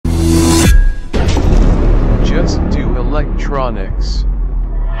electronics.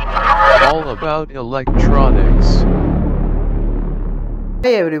 All about electronics.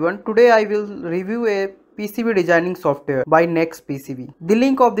 Hey everyone, today I will review a PCB designing software by Next PCB. The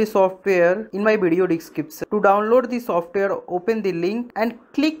link of the software in my video description. To download the software, open the link and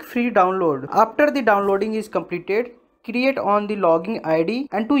click free download. After the downloading is completed, create on the login ID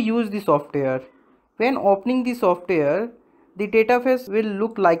and to use the software. When opening the software, the database will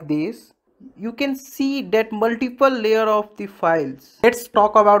look like this. You can see that multiple layer of the files. Let's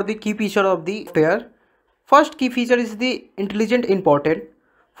talk about the key feature of the software. First key feature is the intelligent important.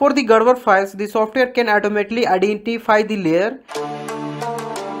 For the Gerber files, the software can automatically identify the layer.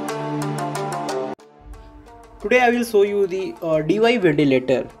 Today I will show you the DY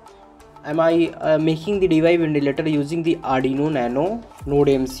ventilator. Am I making the DY ventilator using the Arduino Nano, Node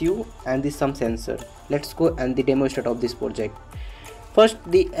MCU and the some sensor. Let's go and the demo start of this project. First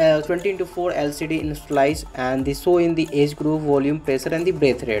the 20x4 LCD initialize and the show in the age group, volume, pressure and the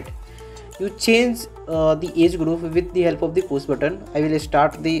breath rate. You change the age group with the help of the push button. I will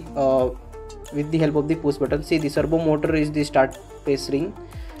start the with the help of the push button. See, the servo motor is the start pressuring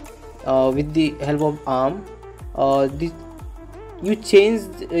with the help of arm. You change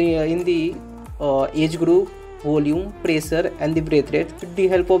in the age group, volume, pressure and the breath rate with the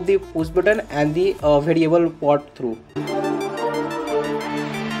help of the push button and the variable pot through.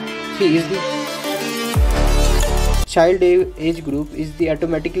 See, is the child age group is the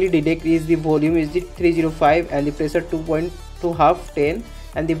automatically detect is the volume is the 305 and the pressure 2.2 half 10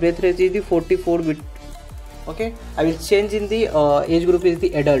 and the breath rate is the 44 bit. Okay, I will change in the age group is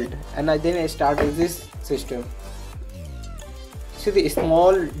the adult and then I start with this system. So the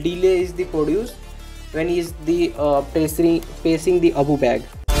small delay is the produced when is the pressing the abu bag.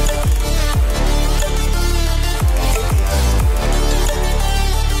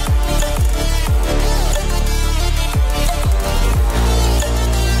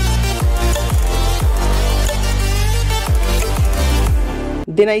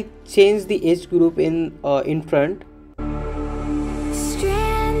 Then I change the age group in front.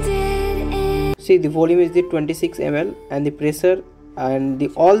 See, the volume is the 26 ml and the pressure and the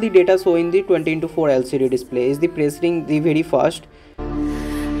all the data show in the 20x4 LCD display is the pressuring the very fast.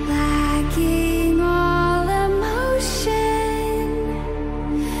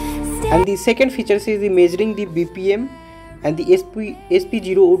 And the second feature is the measuring the BPM and the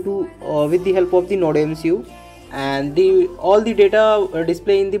SP002 with the help of the Node MCU. And all the data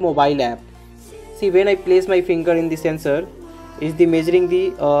display in the mobile app. See, when I place my finger in the sensor is the measuring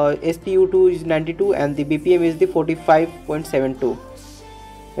the SPU2 is 92 and the BPM is the 45.72.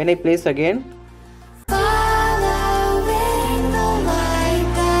 When I place again,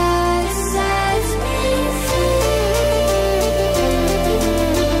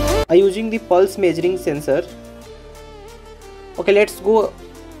 I using the pulse measuring sensor. Okay, let's go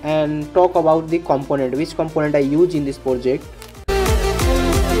and talk about the component, which component I use in this project.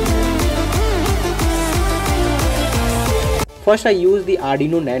 First I use the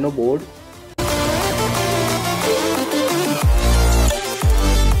Arduino Nano board.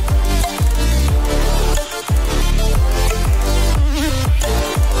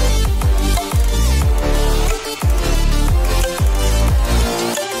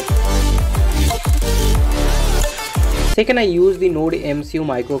 Second, I use the Node MCU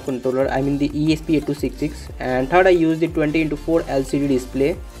microcontroller, I mean the ESP8266, and third I use the 20x4 LCD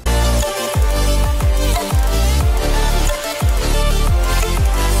display.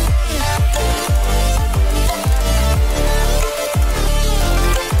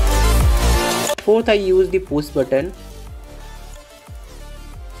 Fourth, I use the push button.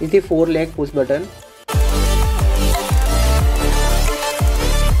 It's the 4-leg push button.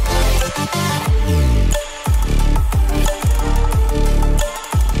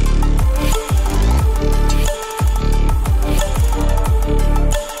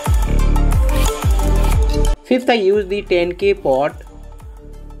 Fifth, I use the 10K pot,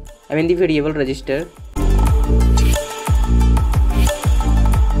 I mean the variable register.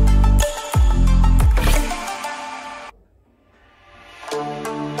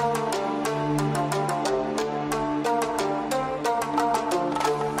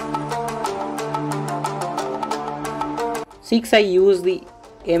 Six, I use the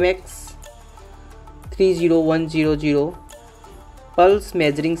MX30100 pulse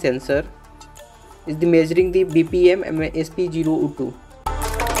measuring sensor. Is the measuring the BPM and SP002.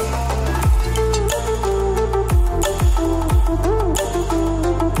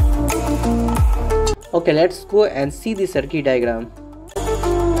 Okay, let's go and see the circuit diagram.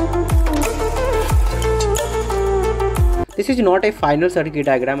 This is not a final circuit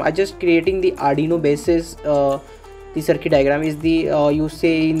diagram. I just creating the Arduino basis The circuit diagram is the you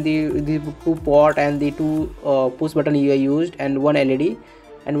say in the two port and the two push button you are used, and one LED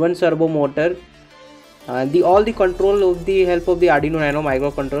and one servo motor. All the control of the help of the Arduino Nano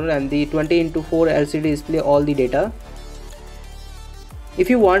microcontroller, and the 20x4 LCD display all the data. If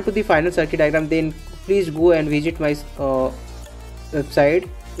you want to the final circuit diagram, then please go and visit my website.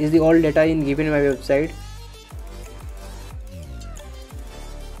 Is the all data in given in my website.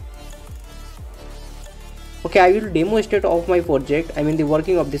 Okay, I will demonstrate of my project, I mean the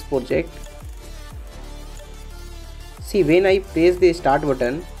working of this project. See, when I press the start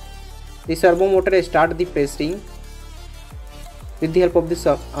button, the servo motor start the pressing with the help of this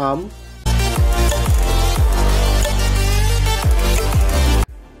arm.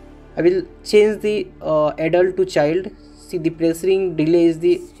 I will change the adult to child. See, the pressing delay is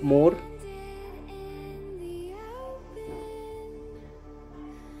the more.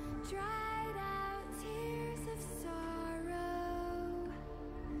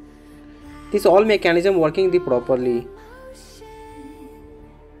 This all mechanism working the properly.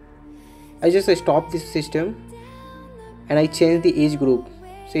 I just stop this system and I change the age group.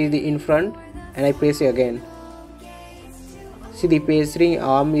 See the in front and I press it again. See, the pressing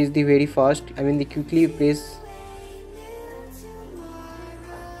arm is the very fast. I mean the quickly press.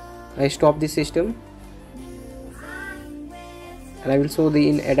 I stop this system and I will show the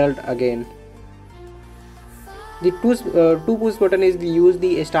in adult again. The two push button is use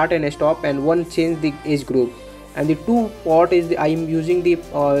the start and stop, and one change the age group, and the two port is I am using the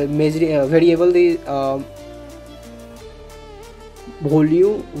variable the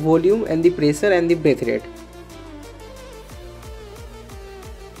volume and the pressure and the breath rate.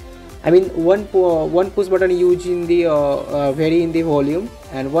 I mean one push button used in the vary in the volume,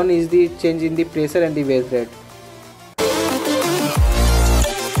 and one is the change in the pressure and the breath rate.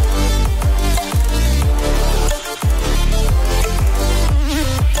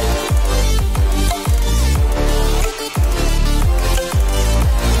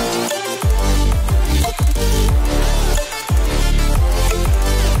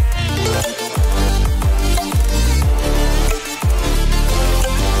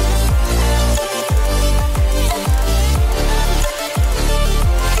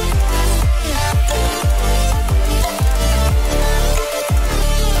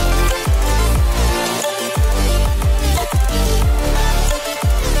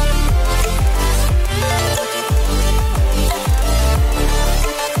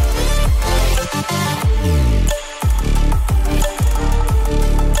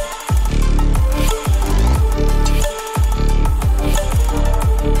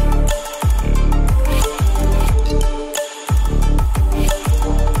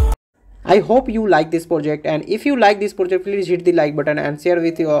 I hope you like this project, and if you like this project, please hit the like button and share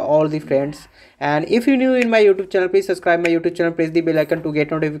with your all the friends. And if you new in my YouTube channel, please subscribe my YouTube channel, press the bell icon to get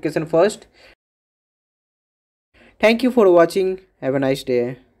notification first. Thank you for watching. Have a nice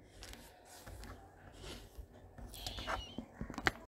day.